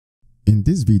In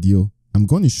this video, I'm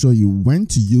going to show you when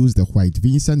to use the White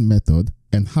Vincent method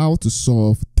and how to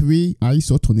solve 3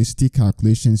 isotonicity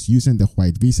calculations using the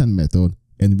White Vincent method,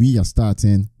 and we are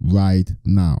starting right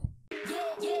now.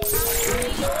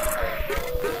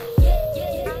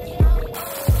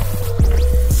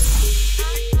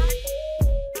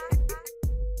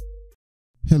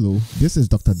 Hello, this is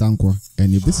Dr. Dankwa,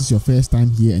 and if this is your first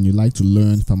time here and you like to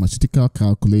learn pharmaceutical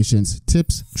calculations,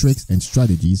 tips, tricks, and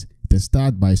strategies, then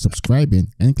start by subscribing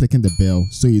and clicking the bell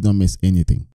so you don't miss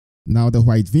anything. Now, the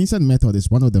White Vincent method is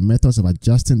one of the methods of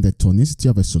adjusting the tonicity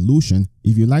of a solution.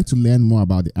 If you'd like to learn more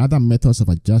about the other methods of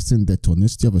adjusting the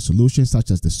tonicity of a solution,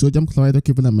 such as the sodium chloride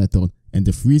equivalent method and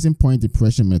the freezing point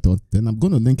depression method, then I'm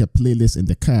going to link a playlist in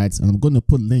the cards, and I'm going to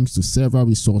put links to several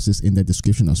resources in the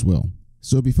description as well.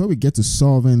 So before we get to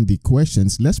solving the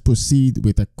questions, let's proceed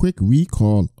with a quick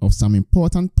recall of some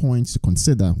important points to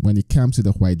consider when it comes to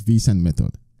the White Vincent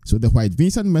method. So the White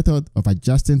Vincent method of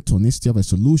adjusting tonicity of a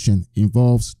solution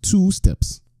involves 2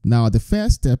 steps. Now, the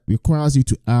first step requires you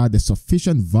to add a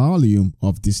sufficient volume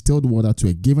of distilled water to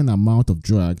a given amount of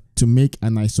drug to make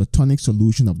an isotonic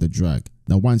solution of the drug.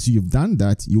 Now, once you've done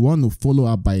that, you want to follow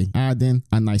up by adding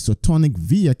an isotonic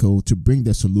vehicle to bring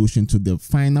the solution to the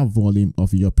final volume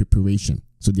of your preparation.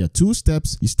 So there are 2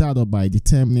 steps. You start off by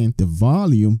determining the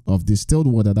volume of distilled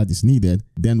water that is needed.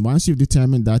 Then once you've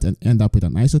determined that and end up with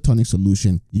an isotonic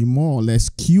solution, you more or less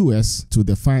QS to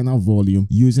the final volume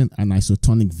using an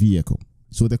isotonic vehicle.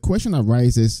 So the question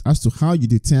arises as to how you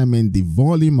determine the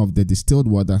volume of the distilled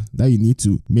water that you need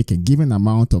to make a given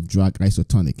amount of drug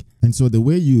isotonic. And so the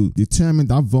way you determine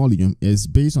that volume is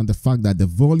based on the fact that the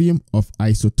volume of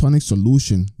isotonic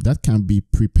solution that can be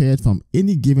prepared from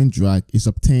any given drug is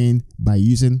obtained by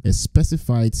using a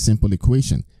specified simple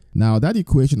equation. Now, that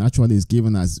equation actually is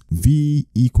given as V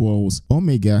equals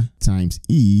omega times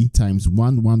E times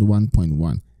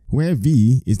 111.1. where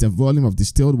V is the volume of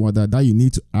distilled water that you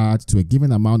need to add to a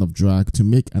given amount of drug to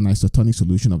make an isotonic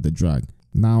solution of the drug.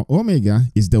 Now, omega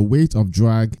is the weight of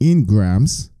drug in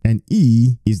grams, and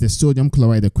E is the sodium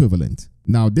chloride equivalent.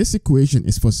 Now, this equation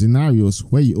is for scenarios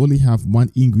where you only have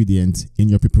one ingredient in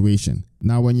your preparation.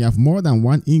 Now, when you have more than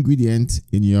one ingredient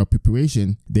in your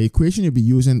preparation, the equation you'll be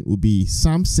using will be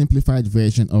some simplified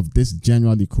version of this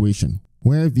general equation,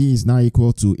 where V is now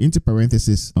equal to, into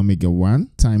parentheses, omega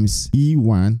 1 times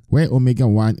E1, where omega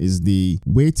 1 is the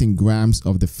weight in grams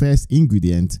of the first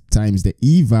ingredient times the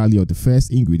E value of the first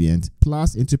ingredient,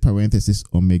 plus, into parentheses,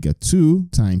 omega 2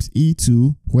 times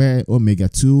E2, where omega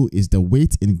 2 is the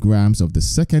weight in grams of the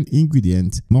second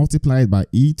ingredient, multiplied by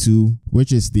E2,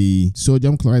 which is the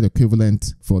sodium chloride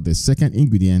equivalent for the second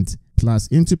ingredient, plus,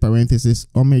 into parentheses,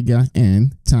 omega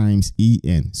n times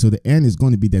En. So the n is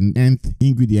going to be the nth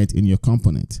ingredient in your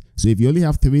component. So if you only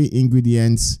have 3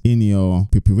 ingredients in your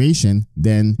preparation,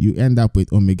 then you end up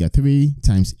with omega 3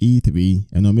 times E3,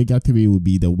 and omega 3 will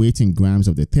be the weight in grams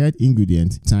of the third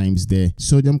ingredient times the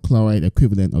sodium chloride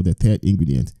equivalent of the third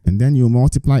ingredient. And then you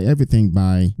multiply everything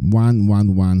by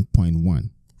 111.1.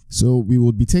 So we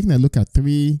will be taking a look at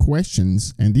 3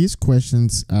 questions, and these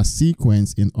questions are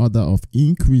sequenced in order of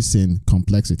increasing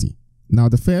complexity. Now,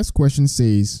 the first question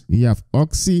says you have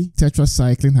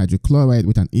oxy-tetracycline hydrochloride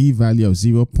with an E value of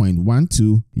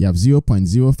 0.12. You have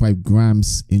 0.05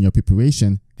 grams in your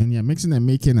preparation, and you're mixing and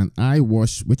making an eye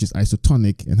wash which is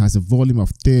isotonic and has a volume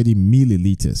of 30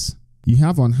 milliliters. You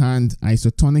have on hand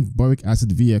isotonic boric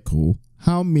acid vehicle.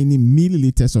 How many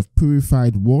milliliters of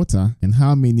purified water and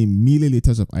how many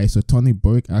milliliters of isotonic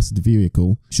boric acid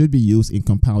vehicle should be used in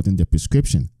compounding the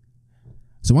prescription?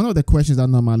 So one of the questions that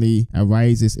normally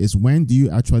arises is, when do you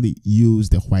actually use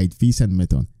the White Vincent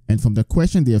method? And from the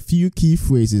question, there are a few key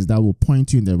phrases that will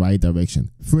point you in the right direction.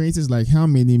 Phrases like how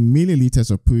many milliliters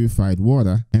of purified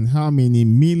water and how many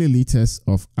milliliters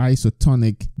of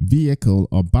isotonic vehicle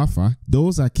or buffer,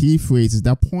 those are key phrases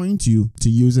that point you to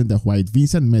using the White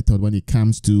Vincent method when it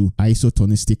comes to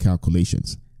isotonicity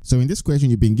calculations. So in this question,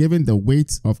 you've been given the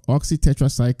weight of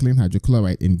oxy-tetracycline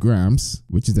hydrochloride in grams,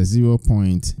 which is the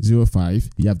 0.05.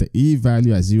 You have the E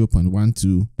value at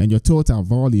 0.12, and your total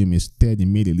volume is 30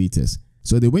 milliliters.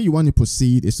 So the way you want to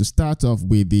proceed is to start off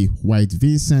with the White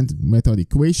Vincent method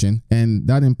equation, and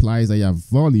that implies that you have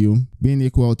volume being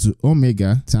equal to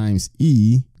omega times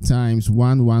E times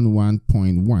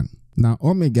 111.1. Now,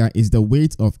 omega is the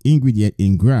weight of ingredient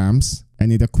in grams,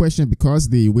 and in the question, because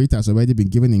the weight has already been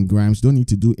given in grams, don't need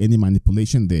to do any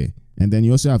manipulation there. And then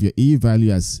you also have your E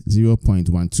value as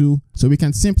 0.12. So we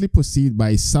can simply proceed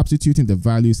by substituting the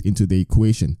values into the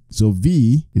equation. So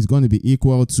V is going to be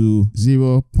equal to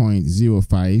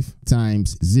 0.05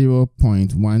 times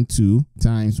 0.12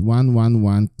 times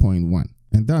 111.1.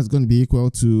 and that's going to be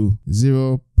equal to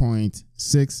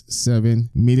 0.67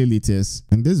 milliliters.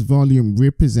 And this volume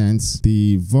represents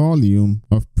the volume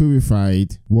of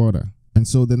purified water. And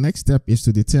so the next step is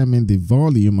to determine the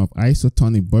volume of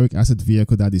isotonic boric acid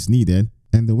vehicle that is needed.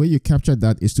 And the way you capture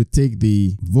that is to take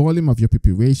the volume of your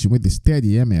preparation, which is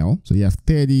 30 ml. So you have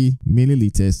 30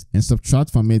 milliliters, and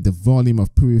subtract from it the volume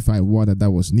of purified water that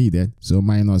was needed. So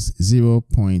minus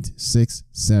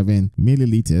 0.67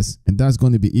 milliliters. And that's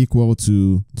going to be equal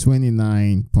to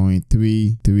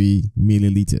 29.33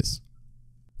 milliliters.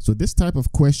 So this type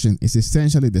of question is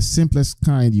essentially the simplest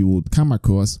kind you would come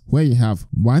across, where you have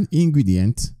one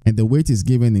ingredient and the weight is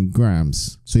given in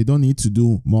grams. So you don't need to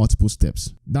do multiple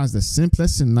steps. That's the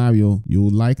simplest scenario you will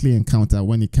likely encounter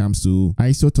when it comes to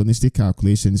isotonicity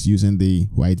calculations using the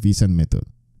White Vincent method.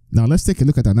 Now let's take a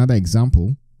look at another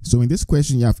example. So in this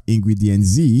question, you have ingredient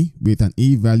Z with an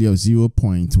E value of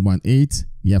 0.18.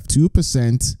 You have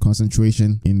 2%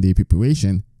 concentration in the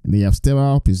preparation, and then you have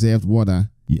sterile preserved water.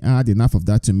 You add enough of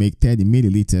that to make 30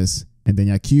 milliliters, and then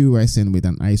you're QSing with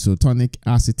an isotonic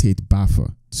acetate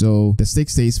buffer. So the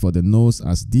 6 stays for the nose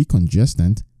as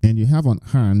decongestant, and you have on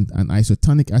hand an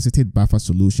isotonic acetate buffer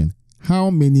solution. How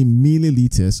many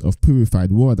milliliters of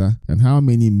purified water and how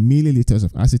many milliliters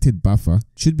of acetate buffer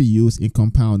should be used in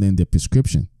compounding the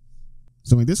prescription?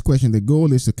 So in this question, the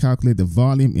goal is to calculate the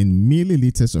volume in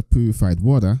milliliters of purified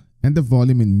water and the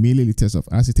volume in milliliters of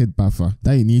acetate buffer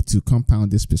that you need to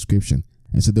compound this prescription.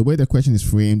 And so the way the question is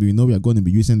framed, we know we are going to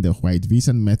be using the White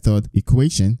Vincent method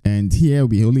equation. And here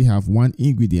we only have one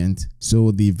ingredient.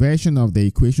 So the version of the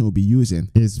equation we'll be using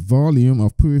is volume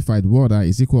of purified water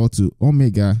is equal to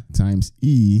omega times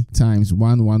E times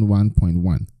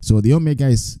 111.1. So the omega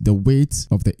is the weight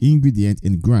of the ingredient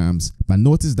in grams. But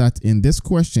notice that in this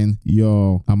question,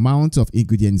 your amount of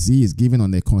ingredient Z is given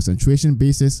on a concentration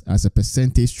basis as a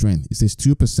percentage strength. It says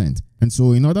 2%. And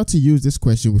so in order to use this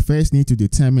question, we first need to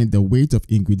determine the weight of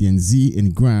ingredient Z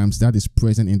in grams that is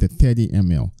present in the 30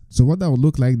 ml. So what that would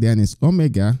look like then is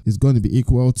omega is going to be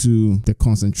equal to the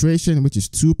concentration, which is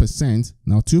 2%.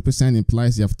 Now 2%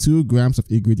 implies you have 2 grams of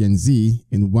ingredient Z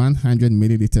in 100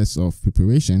 milliliters of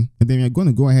preparation. And then we're going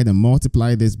to go ahead and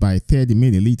multiply this by 30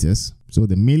 milliliters. So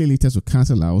the milliliters will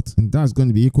cancel out, and that's going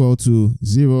to be equal to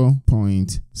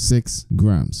 0.6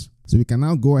 grams. So we can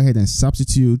now go ahead and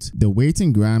substitute the weight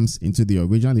in grams into the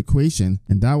original equation,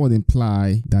 and that would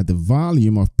imply that the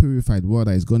volume of purified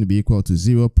water is going to be equal to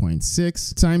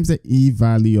 0.6 times the E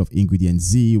value of ingredient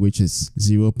Z, which is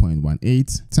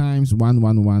 0.18 times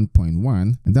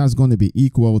 111.1, and that's going to be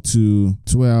equal to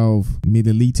 12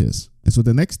 milliliters. And so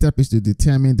the next step is to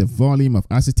determine the volume of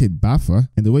acetate buffer,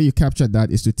 and the way you capture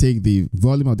that is to take the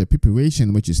volume of the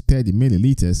preparation, which is 30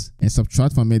 milliliters, and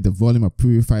subtract from it the volume of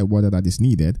purified water that is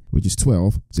needed, which is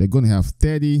 12. So you're going to have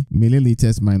 30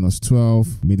 milliliters minus 12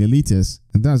 milliliters,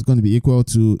 and that's going to be equal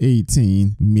to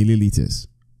 18 milliliters.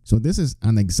 So this is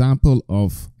an example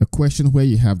of a question where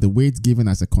you have the weight given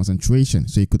as a concentration.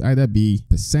 So it could either be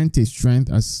percentage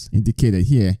strength as indicated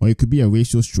here, or it could be a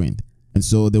ratio strength. And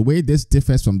so the way this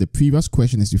differs from the previous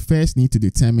question is you first need to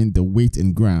determine the weight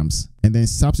in grams and then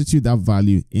substitute that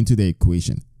value into the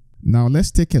equation. Now let's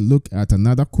take a look at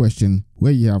another question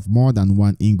where you have more than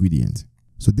one ingredient.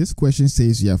 So this question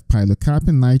says you have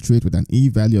pilocarpine nitrate with an E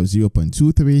value of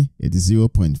 0.23. It is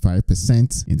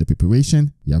 0.5% in the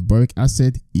preparation. You have boric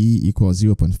acid, E equals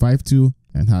 0.52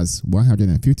 and has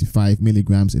 155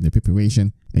 milligrams in the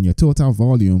preparation, and your total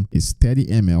volume is 30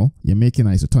 ml. You're making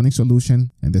an isotonic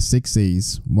solution, and the 6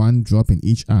 says 1 drop in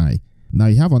each eye. Now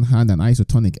you have on hand an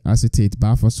isotonic acetate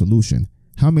buffer solution.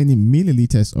 How many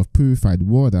milliliters of purified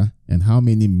water and how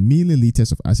many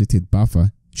milliliters of acetate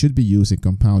buffer should be used in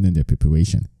compounding the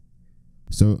preparation?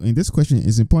 So in this question,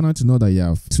 it's important to know that you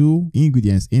have 2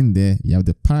 ingredients in there. You have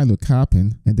the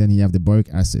pilocarpine and then you have the boric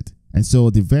acid. And so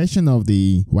the version of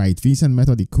the White Vincent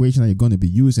method equation that you're going to be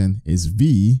using is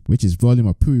V, which is volume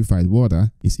of purified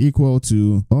water, is equal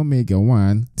to omega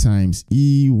 1 times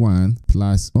E1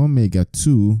 plus omega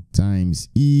 2 times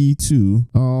E2,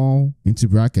 all into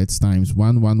brackets times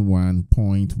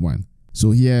 111.1.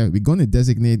 So here we're going to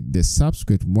designate the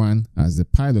subscript 1 as the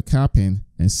pilocarpine,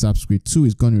 and subscript 2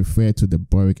 is going to refer to the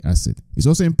boric acid. It's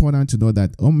also important to know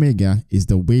that omega is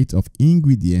the weight of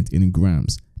ingredient in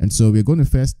grams. And so we're going to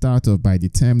first start off by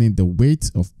determining the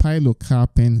weight of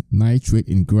pilocarpine nitrate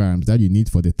in grams that you need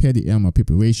for the 30 ml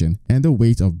preparation, and the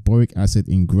weight of boric acid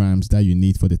in grams that you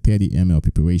need for the 30 ml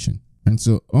preparation. And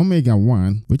so omega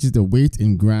 1, which is the weight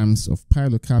in grams of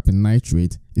pilocarpine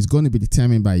nitrate, is going to be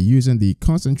determined by using the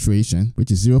concentration,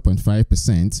 which is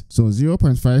 0.5%. So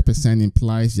 0.5%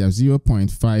 implies you have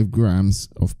 0.5 grams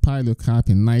of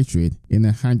pilocarpine nitrate in a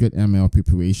 100 ml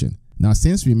preparation. Now,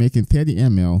 since we're making 30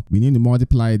 ml, we need to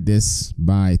multiply this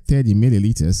by 30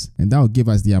 milliliters, and that will give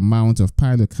us the amount of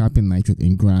pilocarpine nitrate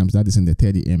in grams that is in the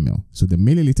 30 ml. So the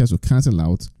milliliters will cancel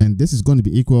out, and this is going to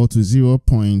be equal to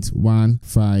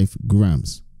 0.15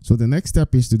 grams. So the next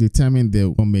step is to determine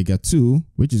the omega-2,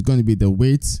 which is going to be the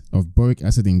weight of boric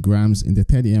acid in grams in the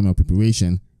 30 ml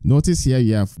preparation. Notice here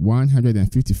you have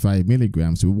 155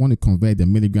 milligrams. So we want to convert the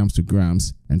milligrams to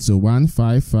grams. And so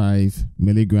 155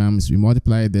 milligrams, we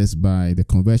multiply this by the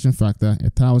conversion factor,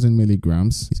 1000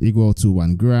 milligrams is equal to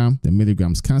 1 gram. The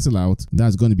milligrams cancel out.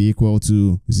 That's going to be equal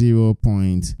to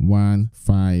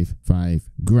 0.155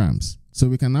 grams. So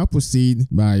we can now proceed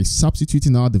by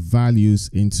substituting all the values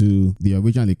into the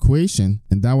original equation,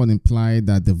 and that would imply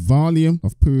that the volume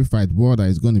of purified water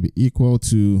is going to be equal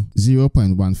to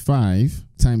 0.15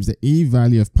 times the E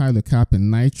value of pilocarpine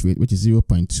nitrate, which is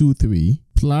 0.23,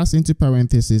 plus into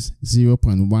parentheses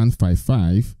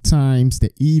 0.155 times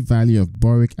the E value of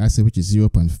boric acid, which is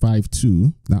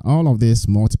 0.52. Now all of this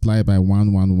multiplied by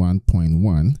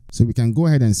 111.1. So we can go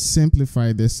ahead and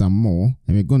simplify this some more,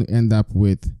 and we're going to end up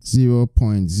with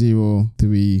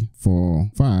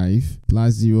 0.0345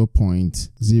 plus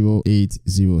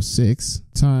 0.0806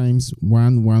 times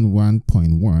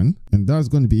 111.1, and that's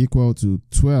going to be equal to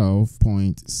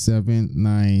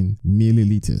 12.79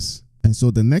 milliliters. And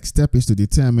so the next step is to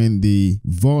determine the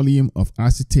volume of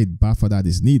acetate buffer that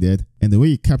is needed. And the way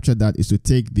you capture that is to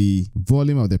take the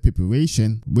volume of the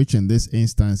preparation, which in this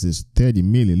instance is 30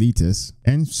 milliliters,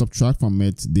 and subtract from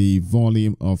it the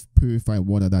volume of purified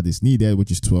water that is needed, which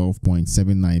is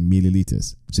 12.79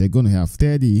 milliliters. So you're going to have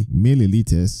 30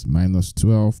 milliliters minus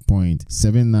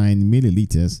 12.79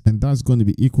 milliliters, and that's going to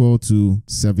be equal to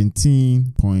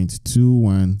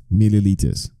 17.21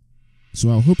 milliliters. So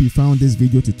I hope you found this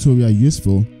video tutorial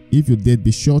useful. If you did,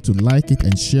 be sure to like it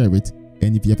and share it.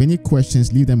 And if you have any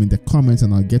questions, leave them in the comments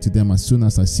and I'll get to them as soon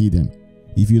as I see them.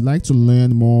 If you'd like to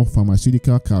learn more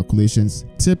pharmaceutical calculations,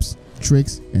 tips,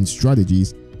 tricks, and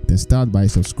strategies, then start by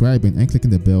subscribing and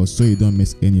clicking the bell so you don't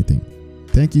miss anything.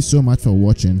 Thank you so much for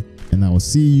watching, and I will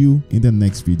see you in the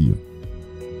next video.